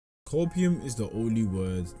Copium is the only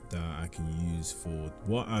word that I can use for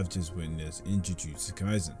what I've just witnessed in Jujutsu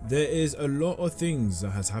Kaisen. There is a lot of things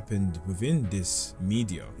that has happened within this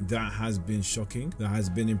media that has been shocking, that has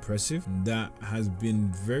been impressive, that has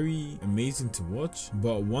been very amazing to watch.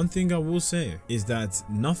 But one thing I will say is that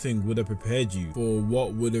nothing would have prepared you for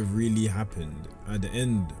what would have really happened at the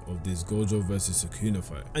end of this Gojo versus Sukuna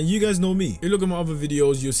fight. And you guys know me. If you look at my other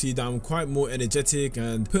videos, you'll see that I'm quite more energetic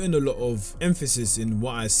and putting a lot of emphasis in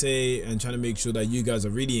what I say and trying to make sure that you guys are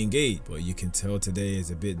really engaged. But you can tell today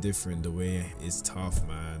is a bit different. The way it's tough,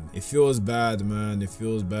 man. It feels bad, man. It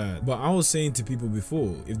feels bad. But I was saying to people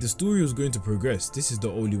before, if the story was going to progress, this is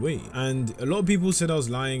the only way. And a lot of people said I was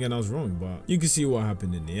lying and I was wrong, but you can see what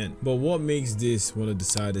happened in the end. But what makes this one of the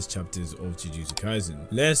saddest chapters of Jujutsu Kaisen?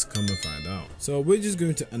 Let's come and find out. So we're just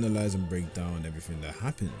going to analyze and break down everything that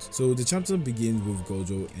happens. So the chapter begins with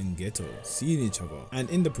Gojo and Geto seeing each other, and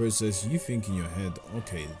in the process you think in your head,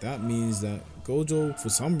 okay, that means that Gojo for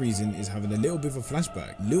some reason is having a little bit of a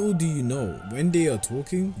flashback. Little do you know, when they are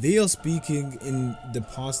talking, they are speaking in the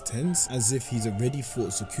past tense as if he's already fought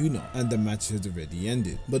Sukuna and the match has already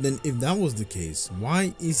ended. But then if that was the case,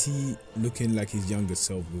 why is he looking like his younger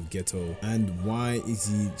self with Geto, and why is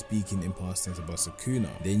he speaking in past tense about Sukuna?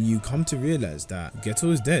 Then you come to realize that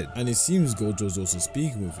Geto is dead, and it seems Gojo is also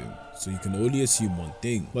speaking with him, so you can only assume one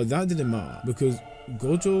thing. But that didn't matter, because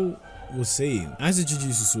Gojo was saying, as a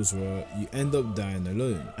Jujutsu sorcerer, you end up dying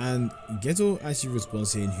alone. And Geto actually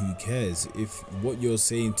responds saying, who cares if what you're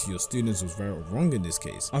saying to your students was right or wrong in this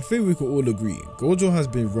case? I think we could all agree, Gojo has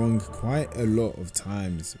been wrong quite a lot of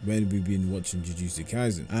times when we've been watching Jujutsu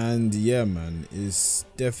Kaisen. And yeah, man, it's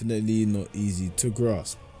definitely not easy to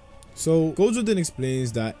grasp. So Gojo then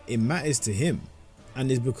explains that it matters to him, and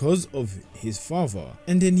it's because of his father.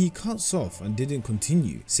 And then he cuts off and didn't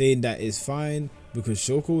continue, saying that it's fine because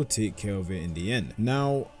Shoko will take care of it in the end.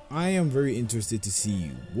 Now, I am very interested to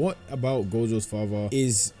see what about Gojo's father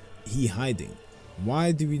is he hiding?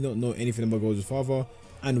 Why do we not know anything about Gojo's father?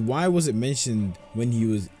 And why was it mentioned when he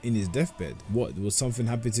was in his deathbed? What, was something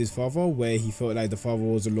happened to his father where he felt like the father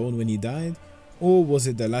was alone when he died? Or was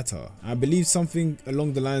it the latter? I believe something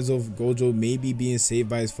along the lines of Gojo maybe being saved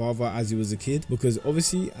by his father as he was a kid, because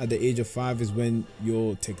obviously at the age of 5 is when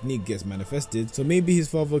your technique gets manifested, so maybe his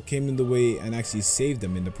father came in the way and actually saved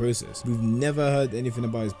them in the process. We've never heard anything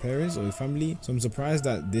about his parents or his family, so I'm surprised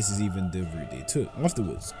that this is even the route they took.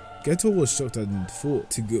 Afterwards, Geto was shocked and thought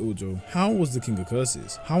to Gojo, how was the King of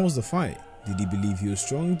Curses? How was the fight? Did he believe he was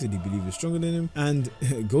strong? Did he believe he was stronger than him? And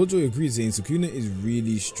Gojo agreed, saying Sukuna is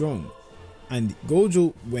really strong. And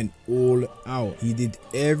Gojo went all out. He did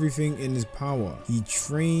everything in his power. He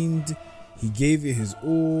trained, he gave it his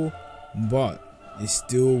all, but it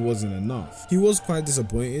still wasn't enough. He was quite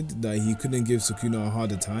disappointed that he couldn't give Sukuna a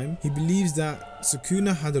harder time. He believes that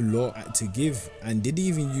Sukuna had a lot to give and didn't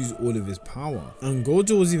even use all of his power. And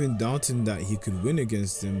Gojo was even doubting that he could win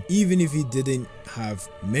against him even if he didn't have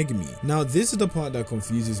Megumi. Now this is the part that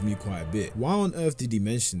confuses me quite a bit. Why on earth did he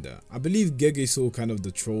mention that? I believe Gege saw kind of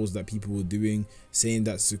the trolls that people were doing, saying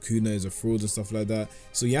that Sukuna is a fraud and stuff like that.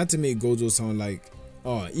 So he had to make Gojo sound like,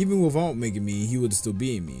 oh, even without Megumi, he would have still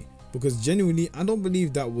beaten me. Because genuinely, I don't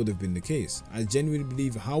believe that would have been the case. I genuinely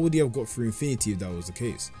believe, how would he have got through Infinity if that was the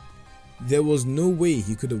case? There was no way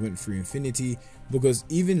he could have went through Infinity, because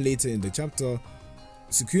even later in the chapter,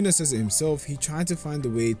 Sukuna says it himself, he tried to find a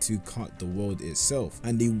way to cut the world itself,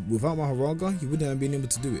 and without Maharaga, he wouldn't have been able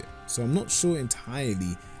to do it. So I'm not sure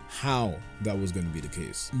entirely how that was going to be the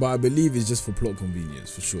case, but I believe it's just for plot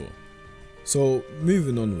convenience for sure. So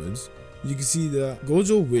moving onwards, you can see that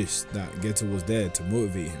Gojo wished that Geto was there to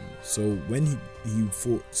motivate him. So when he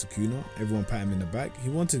fought Sukuna, everyone pat him in the back. He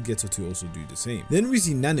wanted Geto to also do the same. Then we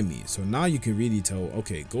see Nanami. So now you can really tell,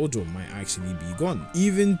 okay, Gojo might actually be gone.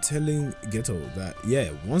 Even telling Geto that,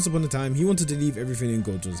 yeah, once upon a time, he wanted to leave everything in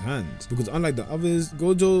Gojo's hands. Because unlike the others,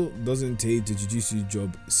 Gojo doesn't take the Jujutsu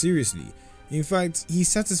job seriously. In fact, he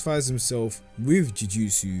satisfies himself with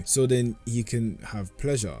Jujutsu so then he can have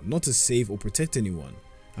pleasure, not to save or protect anyone.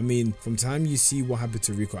 I mean, from time you see what happened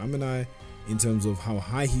to Riko Amanai in terms of how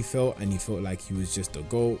high he felt, and he felt like he was just a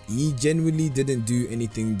goat. He genuinely didn't do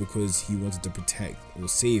anything because he wanted to protect or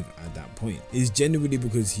save at that point. It's genuinely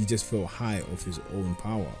because he just felt high off his own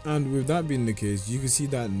power. And with that being the case, you can see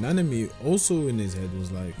that Nanami also in his head was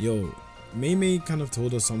like, yo, Mei kind of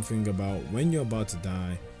told us something about when you're about to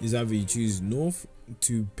die, is either you choose north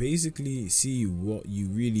to basically see what you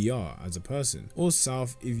really are as a person, or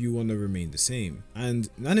south if you want to remain the same. And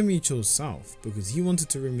Nanami chose south because he wanted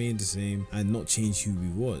to remain the same and not change who he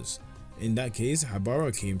was. In that case,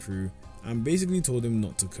 Habara came through and basically told him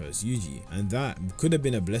not to curse Yuji, and that could have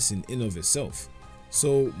been a blessing in of itself.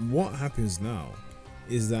 So what happens now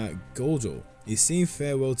is that Gojo is saying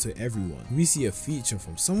farewell to everyone. We see a feature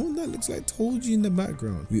from someone that looks like Toji in the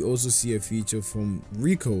background. We also see a feature from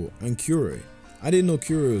Riko and Kure. I didn't know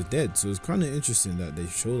Kure was dead, so it's kind of interesting that they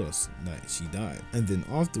showed us that she died. And then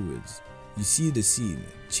afterwards, you see the scene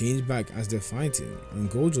change back as they're fighting and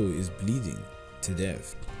Gojo is bleeding to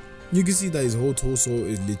death. You can see that his whole torso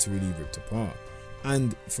is literally ripped apart.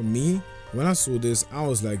 And for me, when I saw this, I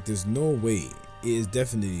was like, there's no way. It is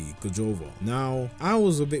definitely Gojova. Now, I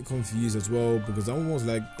was a bit confused as well because I was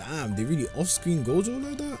like, damn, they really off-screen Gojo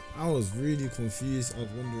like that? I was really confused. I was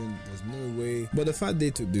wondering, there's no way. But the fact they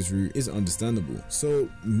took this route is understandable. So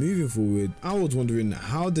moving forward, I was wondering,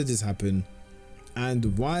 how did this happen?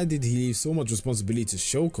 And why did he leave so much responsibility to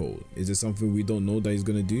Shoko? Is it something we don't know that he's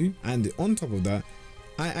gonna do? And on top of that,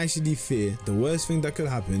 I actually fear the worst thing that could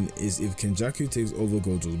happen is if Kenjaku takes over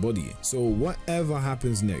Gojo's body. So whatever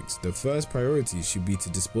happens next, the first priority should be to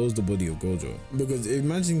dispose the body of Gojo. Because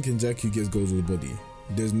imagine Kenjaku gets Gojo's body,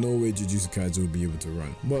 there's no way Jujutsu Kaisen will be able to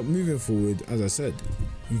run. But moving forward, as I said,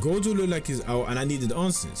 Gojo looked like he's out and I needed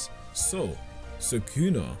answers. So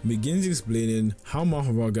Sukuna begins explaining how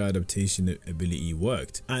Mahoraga adaptation ability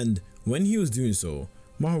worked. And when he was doing so,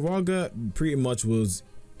 Mahoraga pretty much was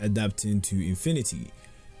adapting to infinity.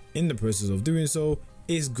 In the process of doing so,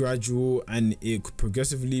 it's gradual and it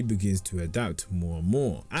progressively begins to adapt more and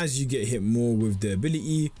more. As you get hit more with the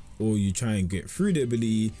ability or you try and get through the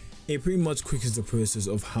ability, it pretty much quickens the process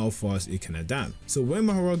of how fast it can adapt. So when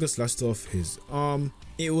Mahoraga slashed off his arm,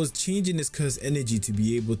 it was changing its curse energy to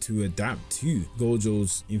be able to adapt to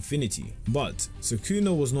Gojo's infinity. But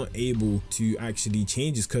Sukuna was not able to actually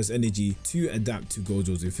change his curse energy to adapt to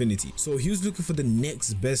Gojo's infinity. So he was looking for the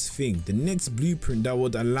next best thing, the next blueprint that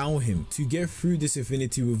would allow him to get through this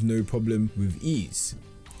infinity with no problem, with ease.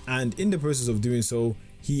 And in the process of doing so,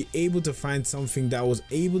 he able to find something that was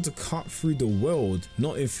able to cut through the world,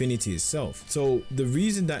 not infinity itself. So the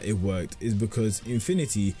reason that it worked is because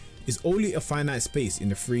infinity is only a finite space in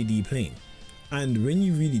the 3D plane. And when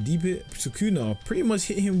you really deep it, Sukuna pretty much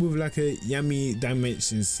hit him with like a Yami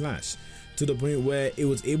dimension slash to the point where it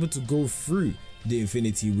was able to go through the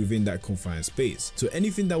infinity within that confined space. So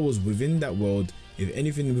anything that was within that world, if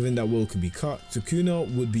anything within that world could be cut,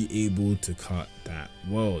 Sukuna would be able to cut that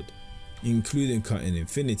world, including cutting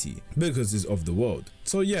infinity because it's of the world.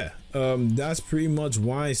 So yeah, that's pretty much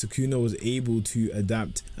why Sukuna was able to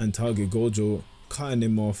adapt and target Gojo, cutting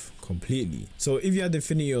him off completely. So if you had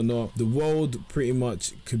infinity or not, the world pretty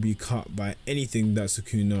much could be cut by anything that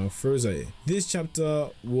Sukuna throws at it. This chapter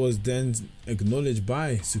was then acknowledged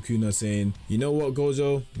by Sukuna saying, you know what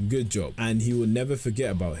Gojo, good job, and he will never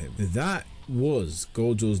forget about him. That was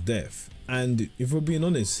Gojo's death. And if we're being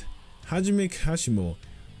honest, Hajime Kashimo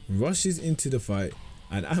rushes into the fight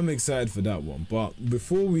and I'm excited for that one. But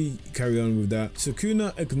before we carry on with that,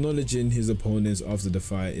 Sukuna acknowledging his opponents after the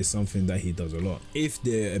fight is something that he does a lot if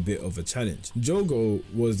they're a bit of a challenge. Jogo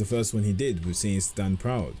was the first one he did with saying stand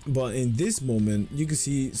proud, but in this moment you can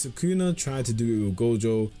see Sukuna tried to do it with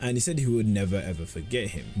Gojo and he said he would never ever forget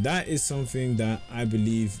him. That is something that I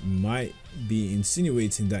believe might be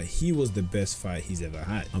insinuating that he was the best fight he's ever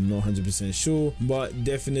had. I'm not 100% sure, but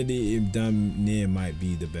definitely it damn near might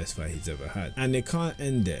be the best fight he's ever had. And it can't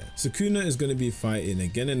end there. Sukuna is going to be fighting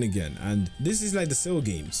again and again, and this is like the Cell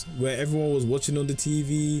games where everyone was watching on the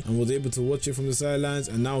TV and was able to watch it from the sidelines,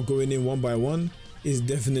 and now going in one by one is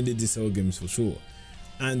definitely the Cell games for sure.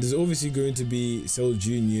 And there's obviously going to be Cell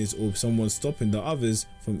juniors or someone stopping the others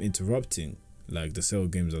from interrupting, like the Cell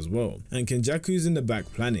games as well. And Kenjaku's in the back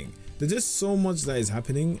planning. There's just so much that is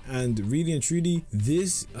happening, and really and truly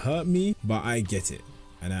this hurt me, but I get it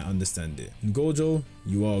and I understand it. Gojo,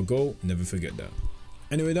 you are a GOAT, never forget that.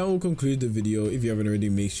 Anyway, that will conclude the video. If you haven't already,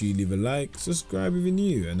 make sure you leave a like, subscribe if you're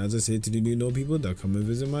new, and as I say to the new people that come and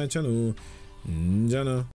visit my channel, Njana.